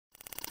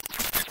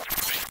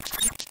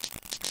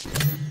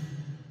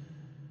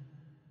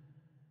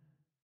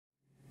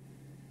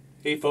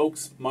Hey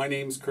folks, my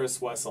name's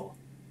Chris Wessel.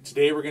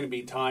 Today we're going to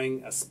be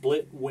tying a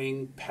Split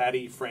Wing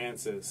Paddy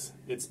Francis.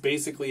 It's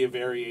basically a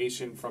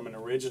variation from an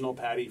original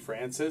Paddy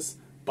Francis,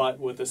 but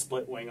with a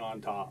split wing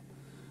on top.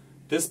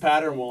 This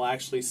pattern will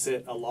actually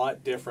sit a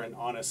lot different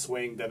on a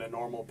swing than a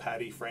normal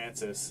Paddy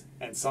Francis,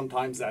 and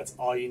sometimes that's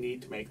all you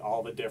need to make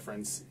all the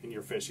difference in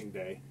your fishing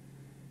day.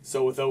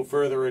 So without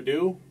further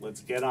ado,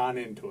 let's get on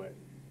into it.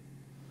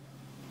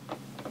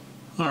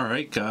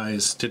 Alright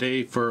guys,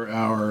 today for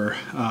our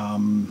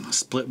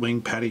Split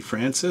Wing Paddy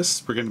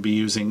Francis, we're going to be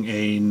using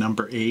a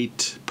number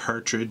 8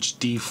 Partridge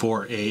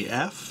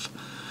D4AF.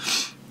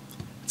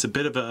 It's a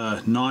bit of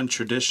a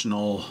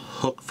non-traditional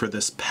hook for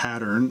this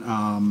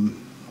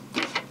pattern.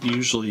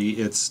 Usually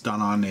it's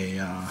done on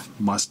a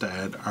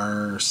Mustad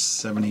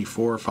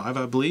R74-5,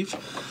 I believe.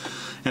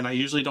 And I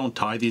usually don't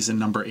tie these in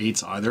number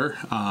 8s either.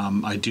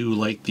 I do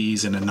like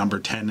these in a number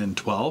 10 and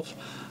 12.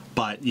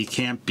 But you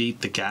can't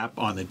beat the gap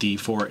on the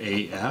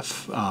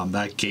D4AF.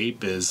 That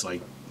gape is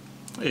like,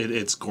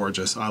 it's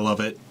gorgeous. I love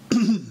it.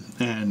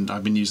 And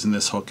I've been using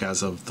this hook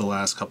as of the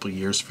last couple of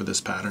years for this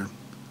pattern.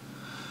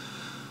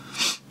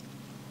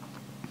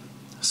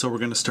 So we're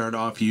going to start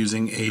off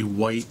using a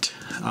white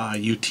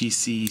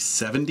UTC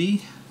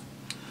 70.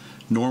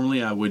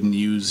 Normally I wouldn't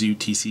use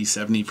UTC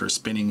 70 for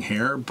spinning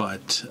hair,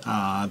 but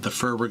the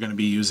fur we're going to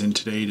be using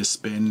today to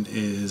spin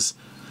is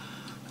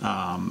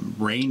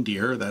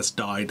reindeer that's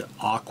dyed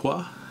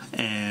aqua,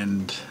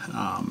 and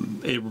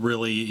it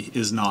really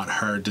is not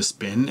hard to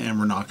spin, and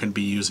we're not going to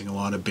be using a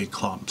lot of big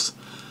clumps.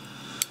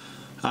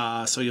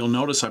 So you'll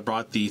notice I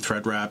brought the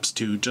thread wraps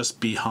to just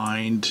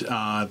behind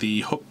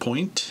the hook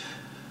point,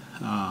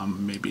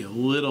 maybe a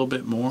little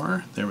bit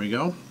more. There we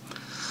go.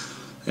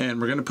 And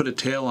we're going to put a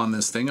tail on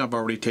this thing. I've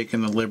already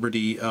taken the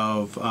liberty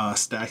of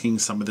stacking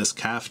some of this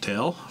calf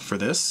tail for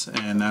this,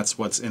 and that's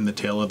what's in the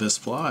tail of this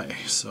fly.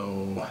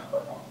 So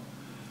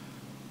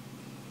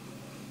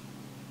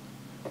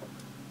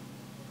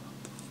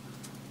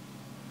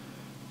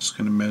just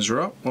going to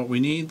measure up what we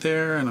need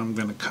there, and I'm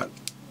going to cut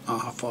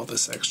off all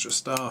this extra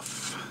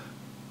stuff,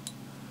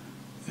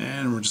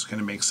 and we're just going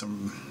to make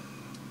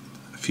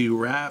a few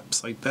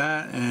wraps like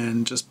that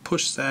and just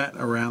push that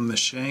around the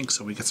shank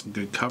so we get some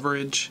good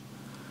coverage.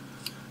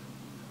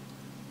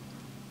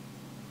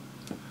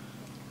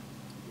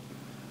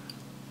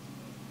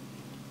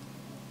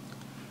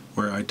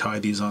 Where I tie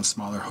these on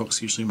smaller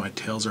hooks, usually my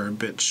tails are a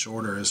bit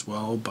shorter as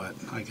well, but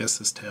I guess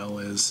this tail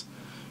is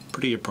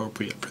pretty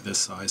appropriate for this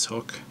size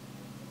hook.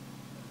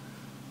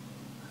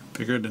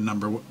 Figured a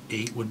number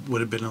 8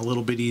 would have been a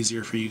little bit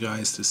easier for you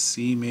guys to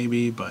see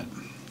maybe, but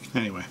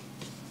anyway.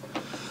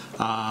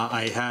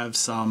 I have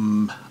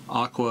some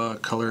aqua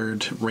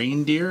colored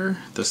reindeer.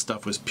 This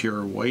stuff was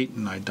pure white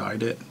and I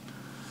dyed it.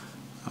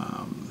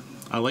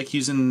 I like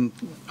using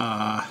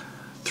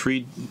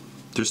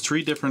there's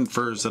 3 different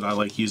furs that I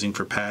like using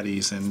for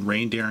patties, and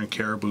reindeer and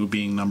caribou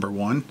being number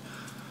 1.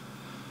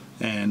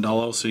 And I'll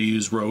also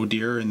use roe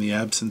deer in the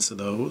absence of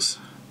those.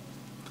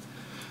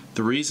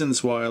 The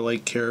reasons why I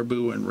like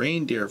caribou and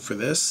reindeer for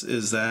this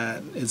is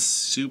that it's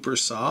super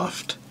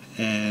soft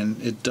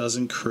and it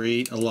doesn't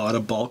create a lot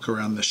of bulk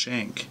around the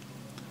shank.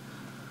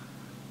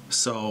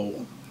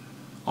 So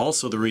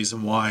also the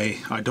reason why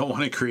I don't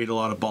want to create a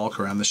lot of bulk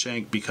around the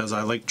shank, because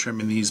I like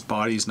trimming these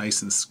bodies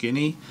nice and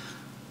skinny.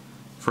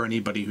 For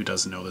anybody who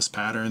doesn't know this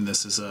pattern,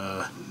 this is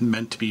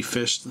meant to be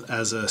fished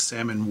as a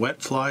salmon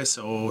wet fly,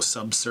 so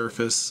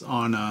subsurface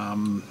on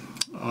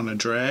a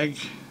drag.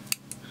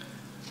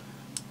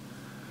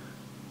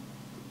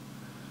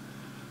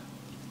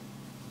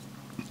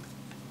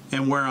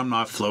 And where I'm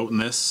not floating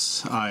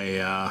this,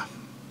 I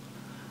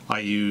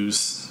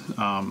use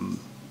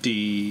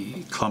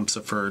the clumps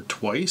of fur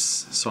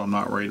twice, so I'm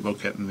not worried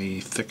about getting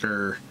the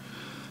thicker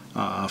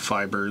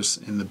fibers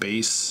in the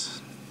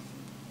base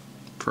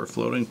for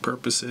floating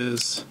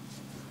purposes.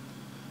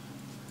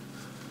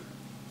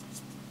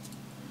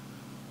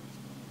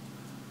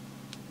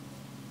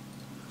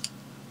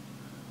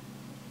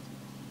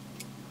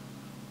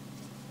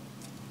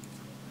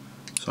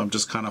 So I'm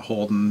just kind of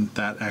holding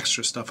that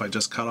extra stuff I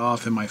just cut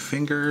off in my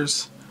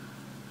fingers,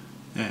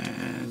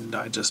 and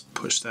I just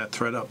push that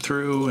thread up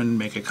through and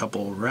make a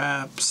couple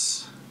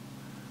wraps,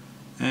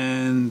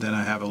 and then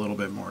I have a little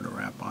bit more to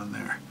wrap on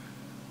there.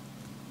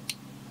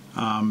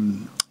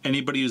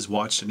 Anybody who's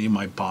watched any of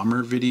my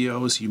bomber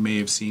videos, you may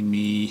have seen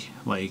me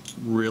like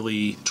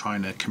really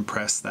trying to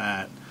compress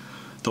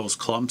those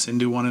clumps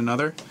into one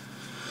another.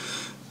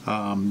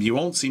 You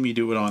won't see me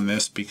do it on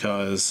this,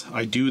 because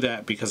I do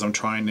that because I'm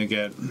trying to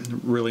get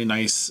really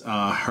nice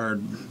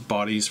hard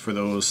bodies for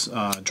those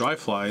dry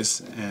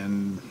flies,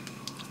 and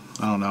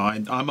I don't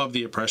know, I'm of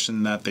the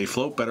impression that they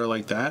float better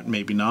like that.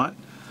 Maybe not,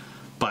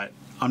 but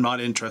I'm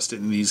not interested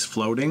in these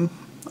floating.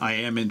 I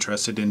am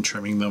interested in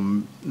trimming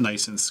them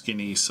nice and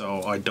skinny,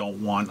 so I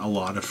don't want a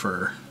lot of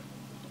fur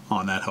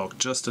on that hook,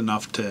 just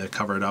enough to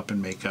cover it up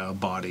and make a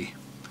body.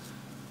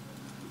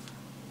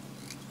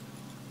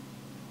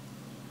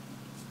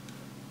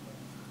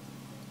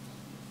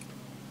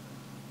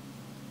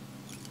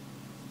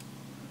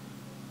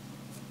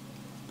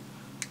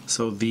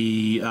 So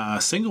the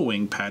single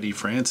wing Paddy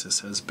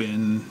Francis has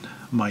been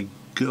my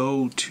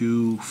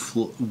go-to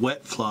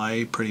wet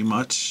fly pretty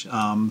much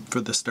for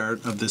the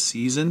start of the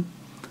season.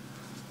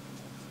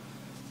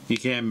 You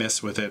can't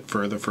miss with it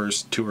for the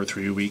first 2 or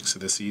 3 weeks of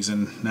the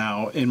season.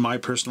 Now, in my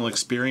personal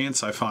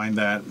experience, I find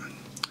that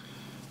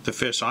the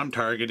fish I'm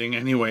targeting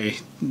anyway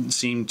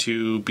seem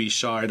to be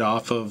shied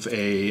off of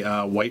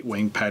a white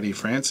wing Paddy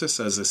Francis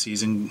as the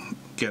season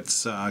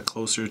gets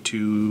closer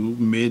to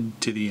mid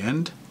to the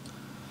end.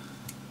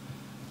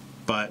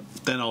 But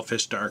then I'll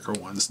fish darker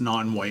ones,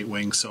 non-white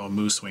wing, so a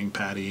moose wing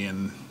Paddy,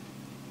 and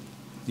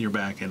you're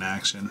back in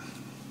action.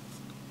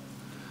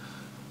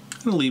 I'm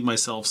going to leave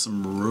myself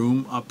some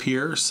room up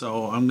here,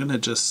 so I'm going to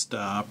just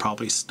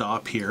probably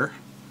stop here.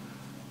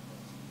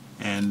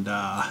 And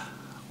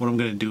what I'm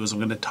going to do is I'm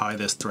going to tie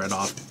this thread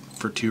off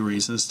for 2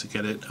 reasons: to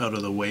get it out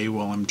of the way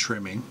while I'm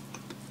trimming,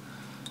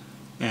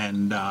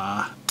 and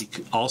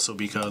also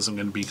because I'm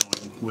going to be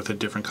going with a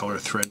different color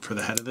thread for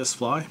the head of this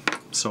fly,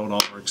 so it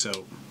all works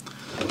out.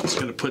 I'm just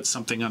going to put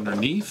something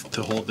underneath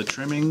to hold the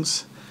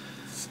trimmings,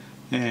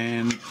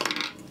 and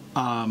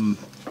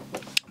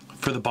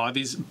for the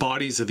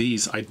bodies of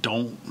these, I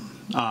don't,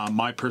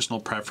 my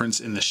personal preference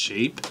in the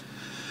shape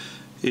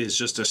is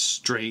just a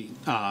straight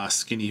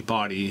skinny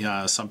body.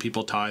 Some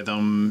people tie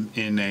them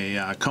in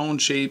a cone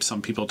shape,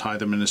 some people tie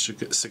them in a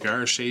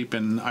cigar shape,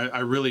 and I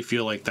really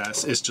feel like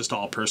it's just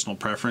all personal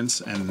preference,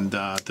 and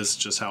this is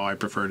just how I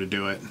prefer to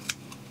do it.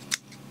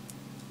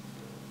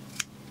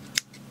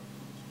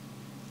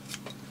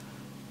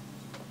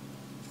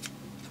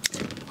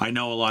 I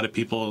know a lot of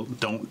people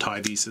don't tie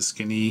these as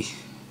skinny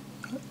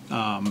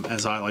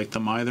as I like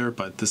them either,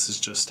 but this is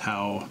just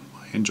how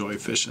I enjoy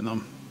fishing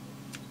them.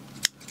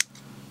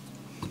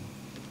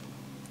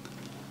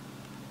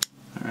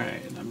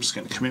 Alright, I'm just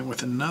going to come in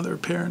with another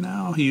pair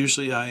now.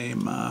 Usually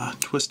I'm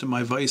twisting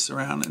my vise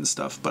around and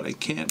stuff, but I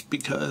can't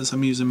because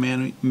I'm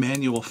using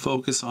manual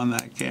focus on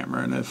that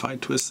camera, and if I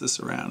twist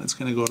this around it's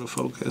going to go to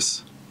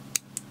focus.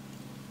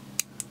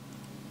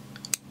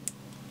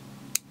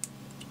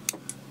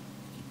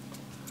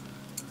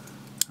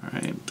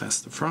 Alright,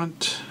 that's the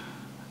front.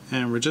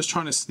 And we're just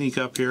trying to sneak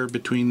up here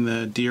between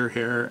the deer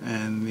hair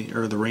and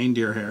the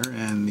reindeer hair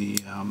and the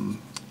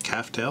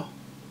calf tail.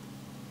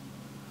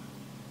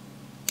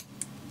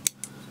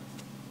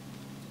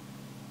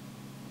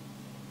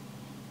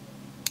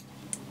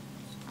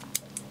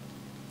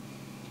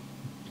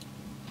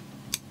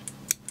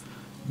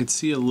 You can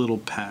see a little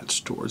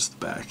patch towards the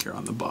back here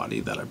on the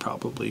body that I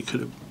probably could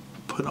have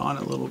put on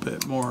a little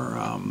bit more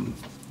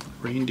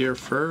reindeer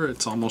fur.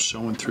 It's almost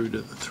showing through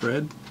to the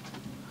thread.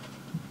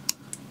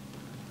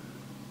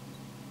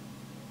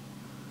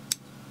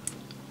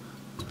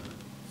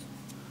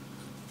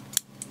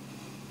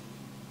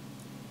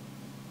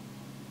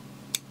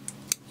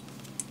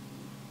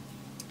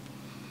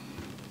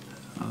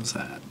 How's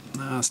that?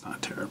 No, that's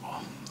not terrible.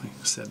 Like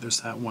I said,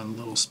 there's that one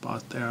little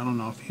spot there. I don't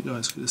know if you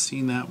guys could have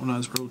seen that when I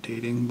was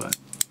rotating, but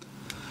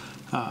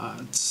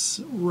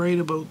it's right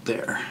about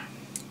there.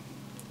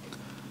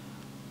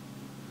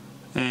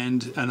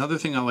 And another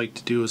thing I like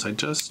to do is I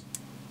just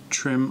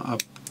trim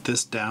up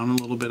this down a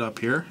little bit up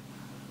here,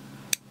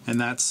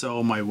 and that's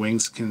so my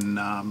wings can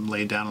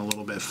lay down a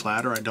little bit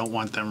flatter. I don't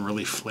want them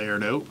really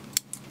flared out.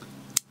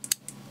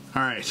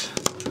 Alright,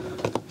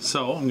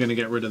 so I'm going to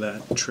get rid of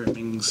that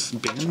trimmings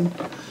bin,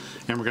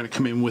 and we're going to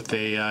come in with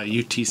a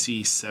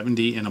UTC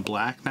 70 in a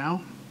black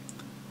now.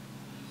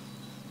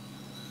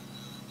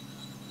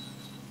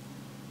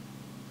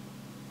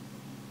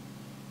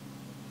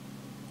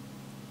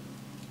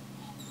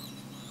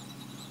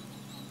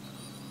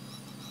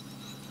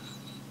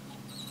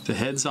 The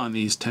heads on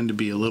these tend to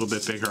be a little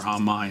bit bigger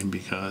on mine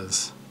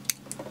because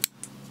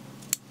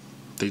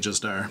they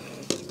just are.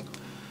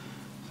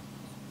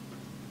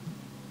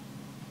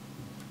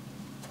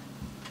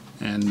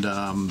 And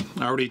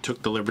I already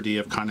took the liberty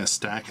of kind of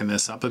stacking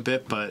this up a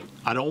bit, but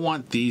I don't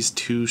want these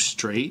too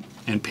straight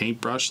and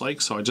paintbrush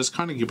like, so I just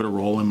kind of give it a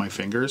roll in my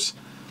fingers,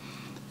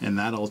 and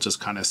that'll just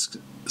kind of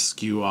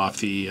skew off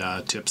the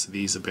tips of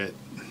these a bit.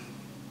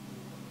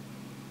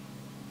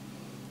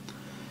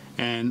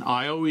 And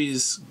I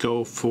always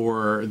go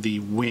for the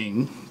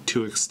wing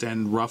to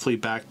extend roughly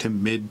back to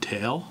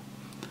mid-tail,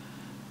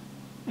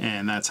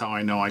 and that's how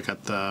I know I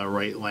got the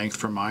right length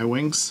for my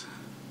wings.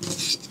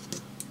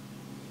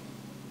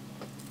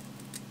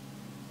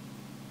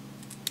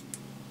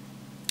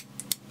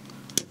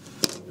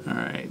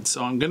 Alright,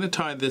 so I'm going to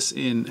tie this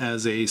in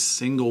as a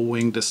single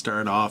wing to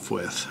start off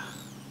with,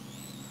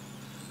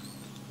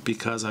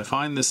 because I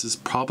find this is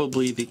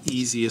probably the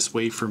easiest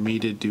way for me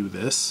to do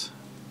this.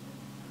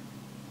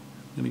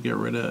 I'm going to get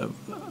rid of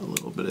a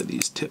little bit of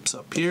these tips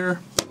up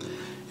here.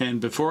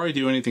 And before I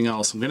do anything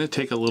else, I'm going to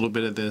take a little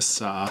bit of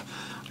this. I'm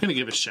going to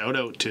give a shout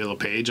out to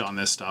LePage on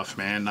this stuff,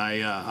 man.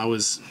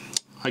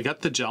 I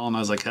got the gel and I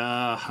was like,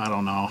 I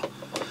don't know.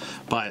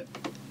 But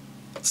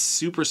it's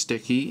super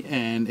sticky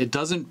and it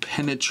doesn't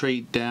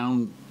penetrate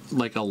down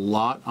like a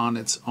lot on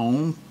its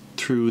own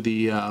through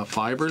the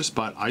fibers,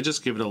 but I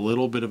just give it a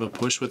little bit of a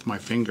push with my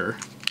finger.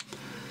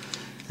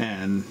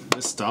 And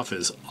this stuff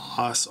is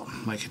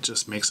awesome. Like, it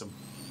just makes a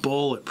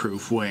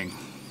bulletproof wing.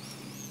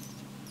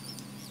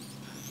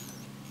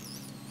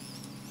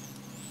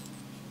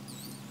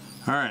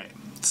 Alright,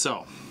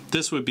 so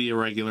this would be a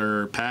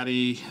regular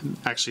patty.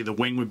 Actually, the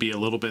wing would be a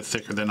little bit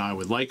thicker than I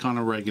would like on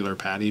a regular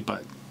patty,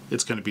 but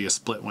it's going to be a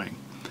split wing.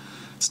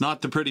 It's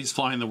not the prettiest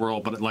fly in the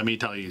world, but let me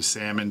tell you,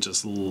 salmon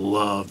just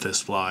love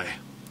this fly.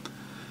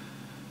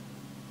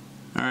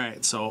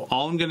 Alright, so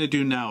all I'm going to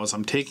do now is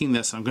I'm taking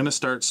this, I'm going to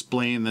start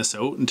splaying this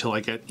out until I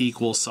get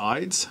equal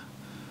sides.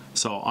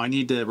 So I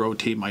need to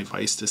rotate my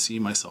vise to see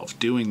myself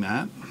doing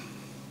that,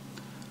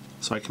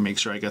 so I can make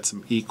sure I get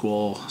some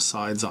equal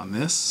sides on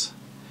this.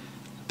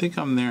 I think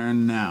I'm there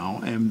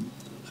now, and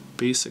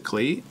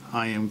basically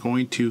I am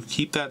going to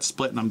keep that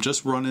split, and I'm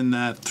just running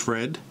that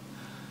thread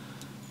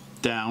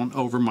down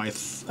over my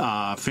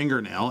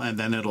fingernail, and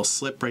then it'll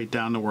slip right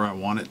down to where I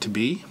want it to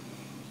be.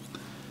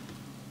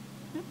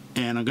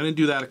 And I'm going to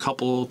do that a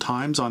couple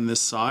times on this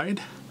side.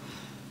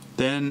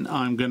 Then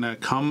I'm going to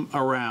come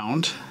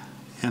around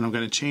and I'm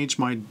going to change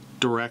my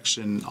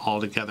direction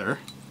altogether.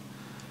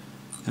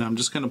 And I'm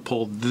just going to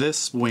pull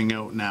this wing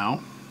out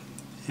now,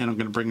 and I'm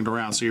going to bring it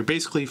around. So you're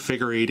basically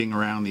figure eighting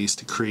around these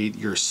to create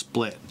your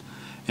split.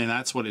 And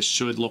that's what it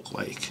should look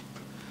like.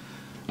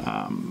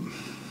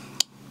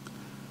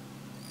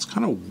 It's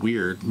kind of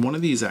weird. One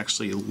of these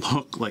actually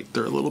look like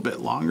they're a little bit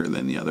longer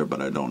than the other,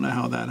 but I don't know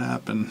how that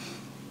happened.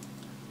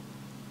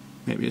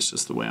 Maybe it's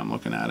just the way I'm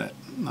looking at it.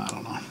 I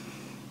don't know.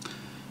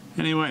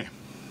 Anyway,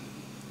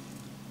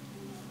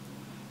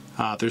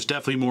 there's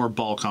definitely more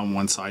bulk on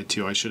one side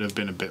too. I should have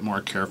been a bit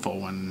more careful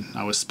when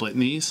I was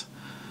splitting these.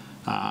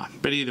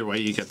 But either way,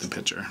 you get the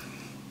picture.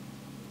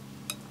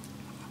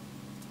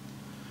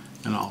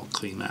 And I'll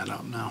clean that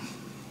up now.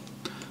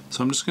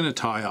 So I'm just going to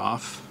tie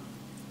off.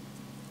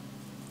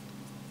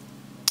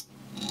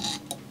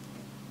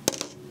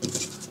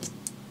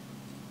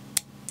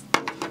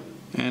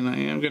 And I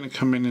am going to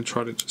come in and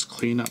try to just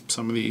clean up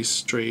some of these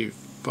stray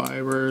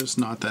fibers.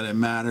 Not that it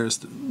matters,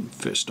 the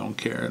fish don't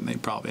care, and they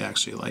probably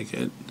actually like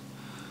it.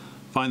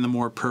 Find the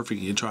more perfect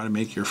you try to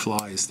make your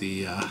flies,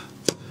 the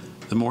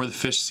more the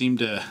fish seem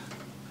to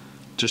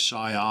just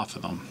shy off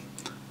of them.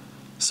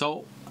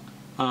 So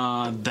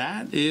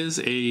that is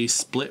a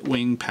split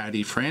wing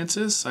Paddy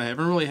Francis. I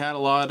haven't really had a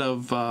lot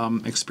of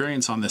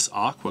experience on this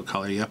aqua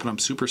color yet, but I'm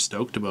super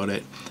stoked about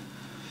it.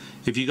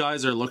 If you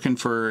guys are looking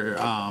for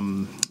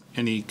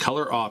any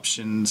color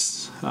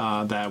options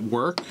that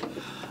work,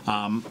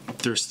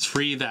 there's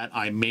three that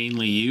I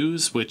mainly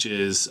use, which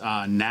is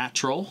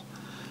natural,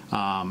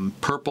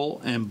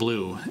 purple, and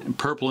blue. And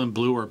purple and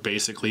blue are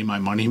basically my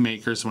money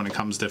makers when it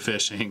comes to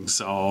fishing,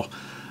 so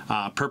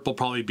purple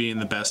probably being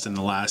the best in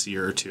the last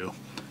year or two.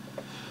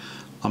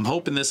 I'm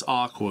hoping this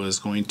aqua is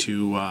going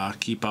to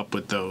keep up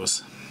with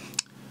those.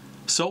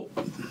 So,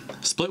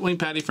 split wing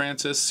Paddy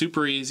Francis,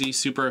 super easy,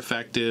 super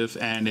effective,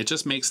 and it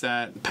just makes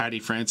that Paddy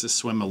Francis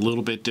swim a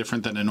little bit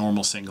different than a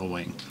normal single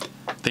wing.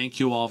 Thank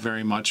you all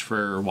very much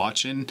for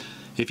watching.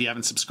 If you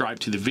haven't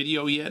subscribed to the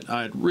video yet,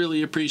 I'd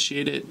really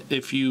appreciate it.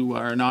 If you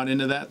are not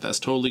into that, that's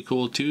totally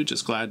cool too.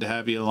 Just glad to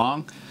have you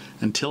along.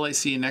 Until I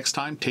see you next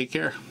time, take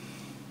care.